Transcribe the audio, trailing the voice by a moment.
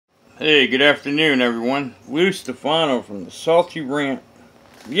Hey, good afternoon, everyone. Lou Stefano from the Salty Rant.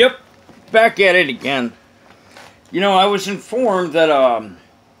 Yep, back at it again. You know, I was informed that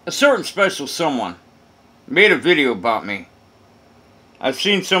a certain special someone made a video about me. I've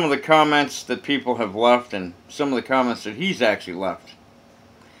seen some of the comments that people have left and some of the comments that he's actually left.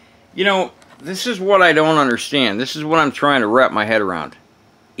 You know, this is what I don't understand. This is what I'm trying to wrap my head around.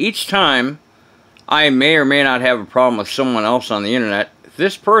 Each time I may or may not have a problem with someone else on the internet,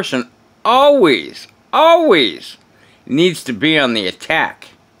 this person always needs to be on the attack.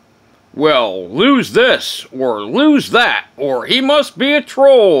 Well, lose this, or lose that, or he must be a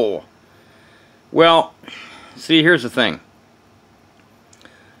troll. Well, see, here's the thing.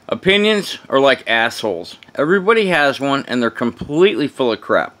 Opinions are like assholes. Everybody has one, and they're completely full of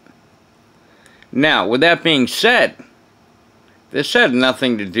crap. Now, with that being said, this had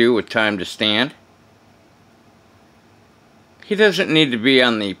nothing to do with time to stand. He doesn't need to be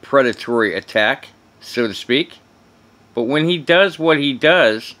on the predatory attack, so to speak. But when he does what he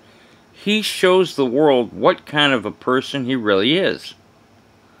does, he shows the world what kind of a person he really is.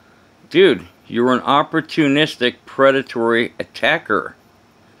 Dude, you're an opportunistic, predatory attacker.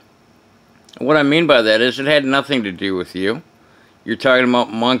 What I mean by that is it had nothing to do with you. You're talking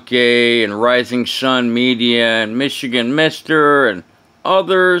about Monkey and Rising Sun Media and Michigan Mister and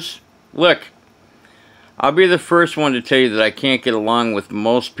others. Look, I'll be the first one to tell you that I can't get along with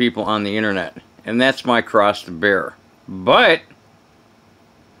most people on the internet, and that's my cross to bear. But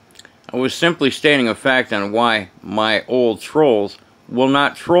I was simply stating a fact on why my old trolls will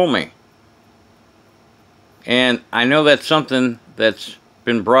not troll me. And I know that's something that's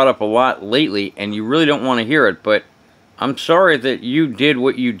been brought up a lot lately, and you really don't want to hear it, but I'm sorry that you did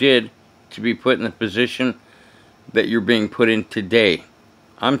what you did to be put in the position that you're being put in today.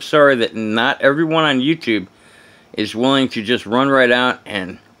 I'm sorry that not everyone on YouTube is willing to just run right out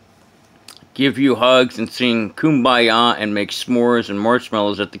and give you hugs and sing Kumbaya and make s'mores and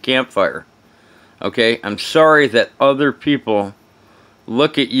marshmallows at the campfire. Okay? I'm sorry that other people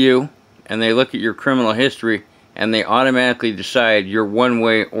look at you and they look at your criminal history and they automatically decide you're one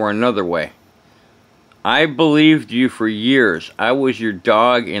way or another way. I believed you for years. I was your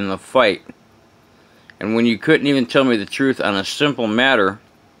dog in the fight. And when you couldn't even tell me the truth on a simple matter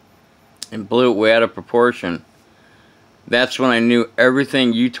and blew it way out of proportion, that's when I knew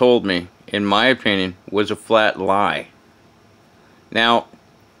everything you told me, in my opinion, was a flat lie. Now,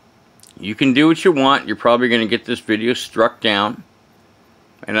 you can do what you want. You're probably going to get this video struck down,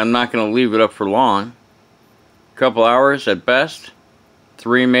 and I'm not going to leave it up for long. A couple hours at best,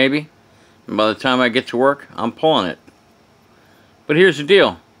 3 maybe, and by the time I get to work, I'm pulling it. But here's the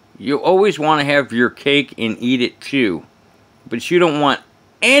deal. You always want to have your cake and eat it too, but you don't want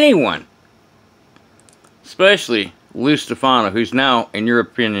anyone, especially Lou Stefano, who's now, in your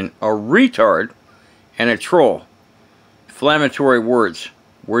opinion, a retard and a troll. Inflammatory words.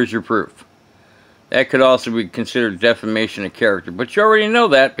 Where's your proof? That could also be considered defamation of character, but you already know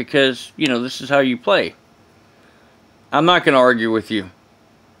that because, you know, this is how you play. I'm not going to argue with you.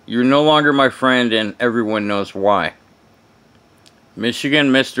 You're no longer my friend, and everyone knows why.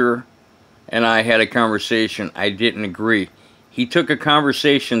 Michigan Mister and I had a conversation. I didn't agree. He took a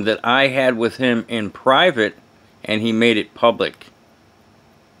conversation that I had with him in private and he made it public.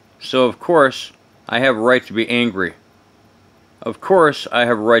 So of course I have a right to be angry. Of course I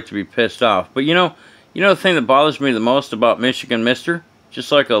have a right to be pissed off. But you know the thing that bothers me the most about Michigan Mister,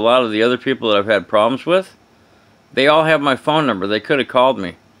 just like a lot of the other people that I've had problems with, they all have my phone number. They could have called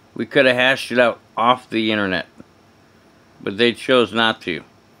me. We could have hashed it out off the internet. But they chose not to.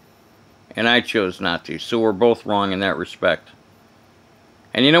 And I chose not to. So we're both wrong in that respect.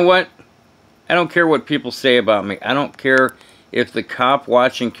 And you know what? I don't care what people say about me. I don't care if the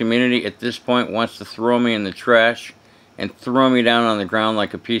cop-watching community at this point wants to throw me in the trash and throw me down on the ground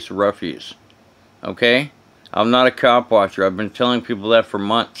like a piece of refuse. Okay? I'm not a cop watcher. I've been telling people that for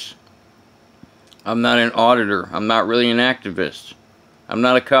months. I'm not an auditor. I'm not really an activist. I'm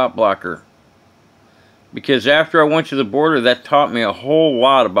not a cop blocker. Because after I went to the border, that taught me a whole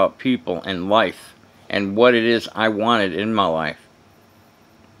lot about people and life and what it is I wanted in my life.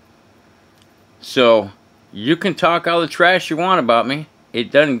 So, you can talk all the trash you want about me.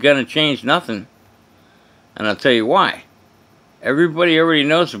 It doesn't gonna change nothing. And I'll tell you why. Everybody already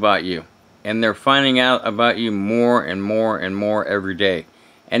knows about you. And they're finding out about you more and more and more every day.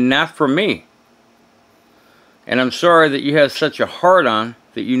 And not from me. And I'm sorry that you have such a hard-on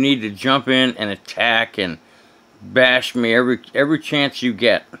that you need to jump in and attack and bash me every chance you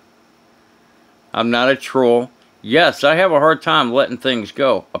get. I'm not a troll. Yes, I have a hard time letting things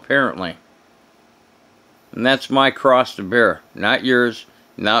go, apparently. And that's my cross to bear, not yours.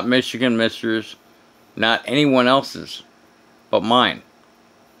 Not Michigan Misters, not anyone else's, but mine.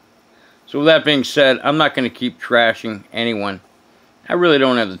 So with that being said, I'm not going to keep trashing anyone. I really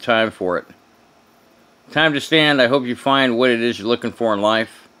don't have the time for it. Time to stand. I hope you find what it is you're looking for in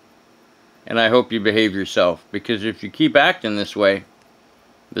life. And I hope you behave yourself. Because if you keep acting this way,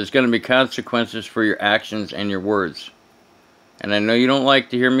 there's going to be consequences for your actions and your words. And I know you don't like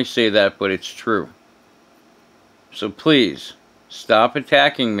to hear me say that, but it's true. So please, stop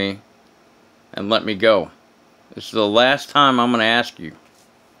attacking me and let me go. This is the last time I'm going to ask you.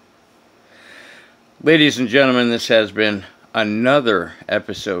 Ladies and gentlemen, this has been another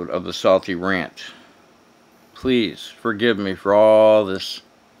episode of the Salty Rant. Please forgive me for all this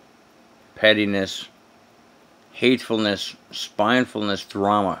pettiness, hatefulness, spinefulness,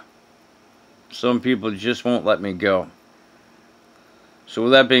 drama. Some people just won't let me go. So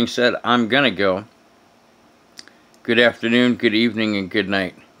with that being said, I'm going to go. Good afternoon, good evening, and good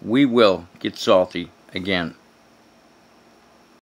night. We will get salty again.